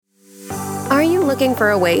Are you looking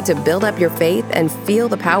for a way to build up your faith and feel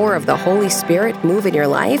the power of the Holy Spirit move in your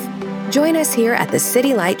life? Join us here at the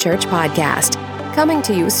CityLight Church podcast, coming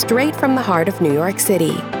to you straight from the heart of New York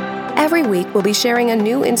City. Every week, we'll be sharing a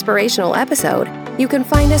new inspirational episode. You can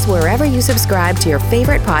find us wherever you subscribe to your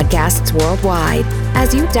favorite podcasts worldwide.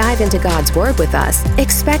 As you dive into God's Word with us,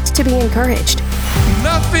 expect to be encouraged.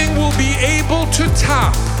 Nothing will be able to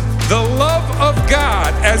top the love of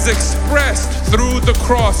God as expressed through the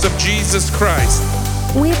cross of Jesus Christ.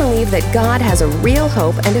 We believe that God has a real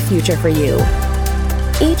hope and a future for you.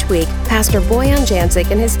 Each week, Pastor Boyan Jancic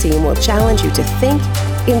and his team will challenge you to think,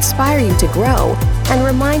 inspire you to grow, and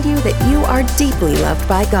remind you that you are deeply loved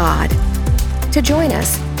by God. To join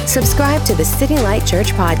us, subscribe to the CityLight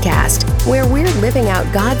Church podcast, where we're living out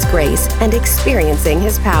God's grace and experiencing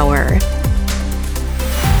His power.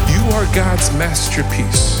 You are God's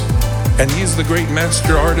masterpiece, and He's the great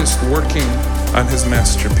master artist working on His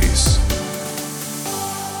masterpiece.